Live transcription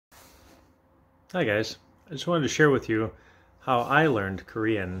Hi guys, I just wanted to share with you how I learned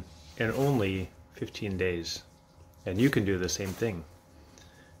Korean in only 15 days. And you can do the same thing.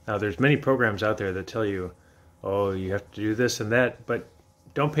 Now there's many programs out there that tell you, oh, you have to do this and that, but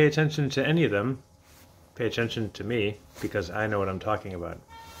don't pay attention to any of them. Pay attention to me because I know what I'm talking about.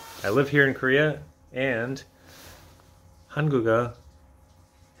 I live here in Korea and 한국어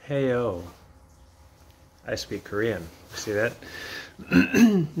해요. I speak Korean. See that?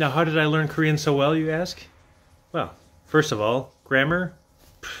 Now, how did I learn Korean so well, you ask? Well, first of all, grammar,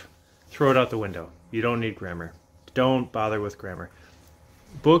 throw it out the window. You don't need grammar. Don't bother with grammar.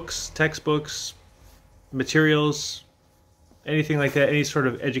 Books, textbooks, materials, anything like that, any sort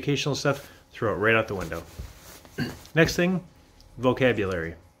of educational stuff, throw it right out the window. Next thing,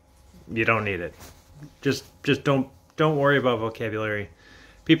 vocabulary. You don't need it. Just don't worry about vocabulary.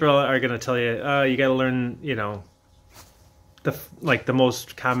 People are going to tell you, you got to learn, the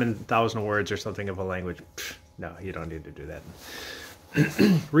most common 1,000 words or something of a language. No, you don't need to do that.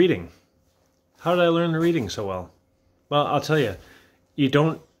 Reading. How did I learn reading so well? Well, I'll tell you, you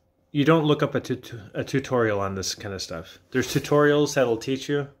don't look up a tutorial on this kind of stuff. There's tutorials that'll teach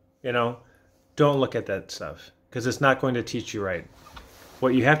you, don't look at that stuff because it's not going to teach you right.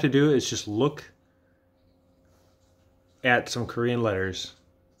 What you have to do is just look at some Korean letters,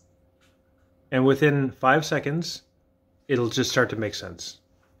 and within 5 seconds, it'll just start to make sense.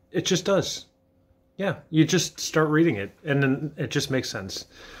 It just does. Yeah, you just start reading it, and then it just makes sense.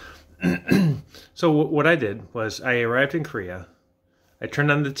 So what I did was I arrived in Korea. I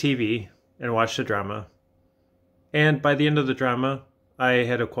turned on the TV and watched a drama. And by the end of the drama, I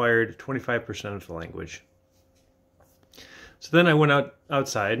had acquired 25% of the language. So then I went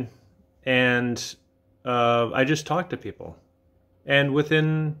outside, and I just talked to people. And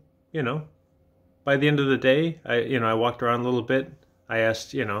within, by the end of the day, I walked around a little bit. I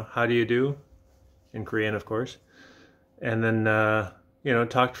asked, how do you do? In Korean, of course. And then,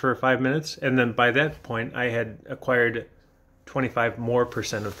 talked for 5 minutes. And then by that point, I had acquired 25% more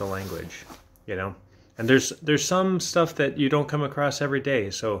of the language, And there's some stuff that you don't come across every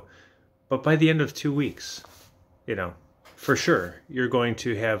day. So, but by the end of 2 weeks, for sure, you're going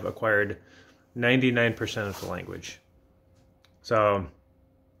to have acquired 99% of the language. So,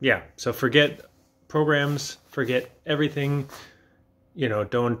 yeah. So forget programs, forget everything.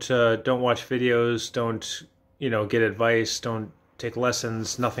 Don't watch videos, don't get advice, don't take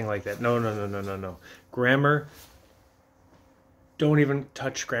lessons, nothing like that. No. Grammar, don't even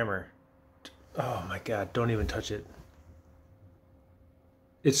touch grammar. Oh my God, don't even touch it.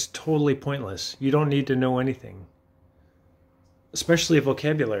 It's totally pointless. You don't need to know anything, especially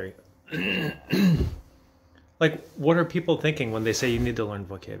vocabulary. Like, what are people thinking when they say you need to learn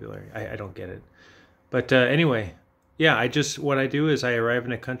vocabulary? I don't get it. But anyway, yeah, what I do is I arrive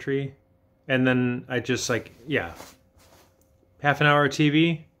in a country, and then I just half an hour of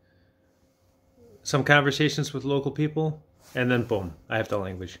TV, some conversations with local people, and then boom, I have the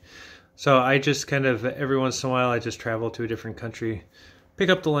language. So I just kind of, every once in a while, I just travel to a different country, pick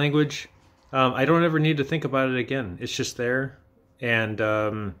up the language. I don't ever need to think about it again. It's just there. And,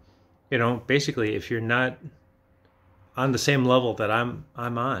 basically, if you're not on the same level that I'm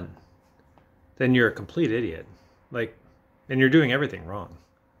on, then you're a complete idiot. And you're doing everything wrong.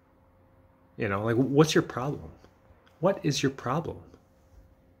 What's your problem? What is your problem?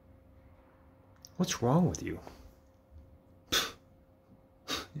 What's wrong with you?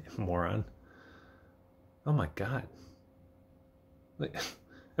 Moron. Oh my God.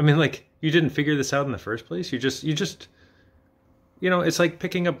 You didn't figure this out in the first place. You just it's like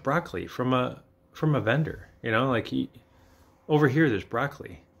picking up broccoli from a vendor, over here there's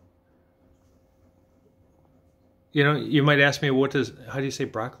broccoli. You might ask me, how do you say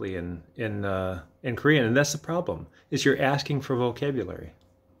broccoli in Korean? And that's the problem, is you're asking for vocabulary.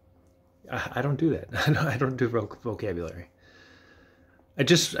 I don't do that. I don't do vocabulary. I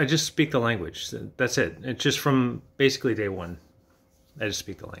just speak the language. That's it. It's just from basically day one. I just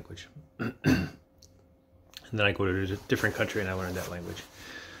speak the language. And then I go to a different country and I learn that language.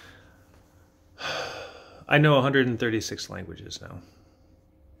 I know 136 languages now.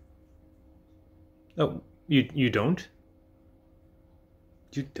 Oh, you don't?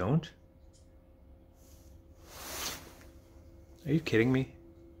 You don't? Are you kidding me?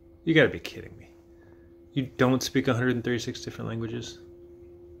 You gotta be kidding me. You don't speak 136 different languages?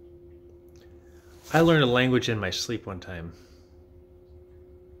 I learned a language in my sleep one time.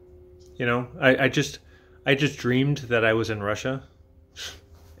 I just dreamed that I was in Russia.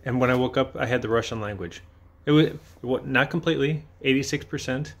 And when I woke up, I had the Russian language. It was not completely,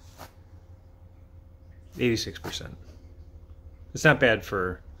 86%. 86%. It's not bad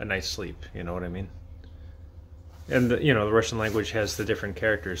for a night's sleep. You know what I mean? And the Russian language has the different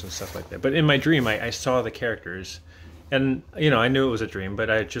characters and stuff like that. But in my dream, I saw the characters, and I knew it was a dream, but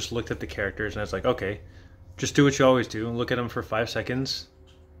I just looked at the characters and I was like, okay, just do what you always do. Look at them for 5 seconds.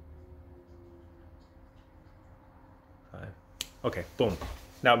 5. Okay, boom.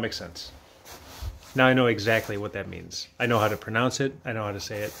 Now it makes sense. Now I know exactly what that means. I know how to pronounce it. I know how to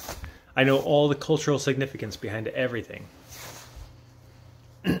say it. I know all the cultural significance behind everything.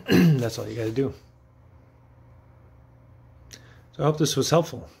 That's all you got to do. So I hope this was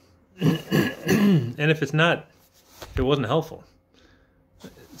helpful. And if it's not, if it wasn't helpful,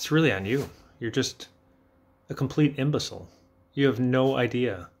 it's really on you. You're just a complete imbecile. You have no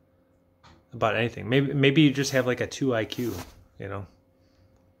idea about anything. Maybe you just have like a 2 IQ,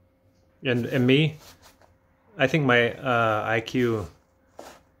 And me, I think my IQ,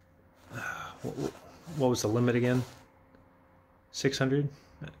 what was the limit again? 600?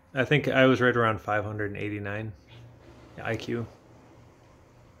 I think I was right around 589 IQ.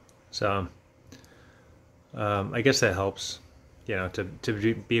 So I guess that helps,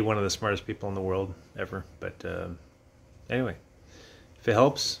 to be one of the smartest people in the world ever. But anyway, if it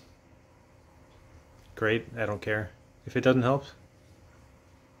helps, great. I don't care. If it doesn't help,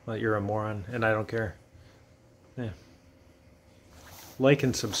 well, you're a moron, and I don't care. Yeah. Like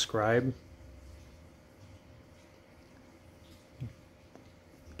and subscribe.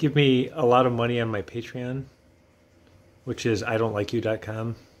 Give me a lot of money on my Patreon, which is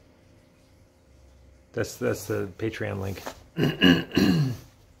idon'tlikeyou.com. That's the Patreon link.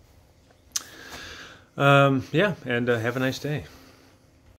 Yeah, and have a nice day.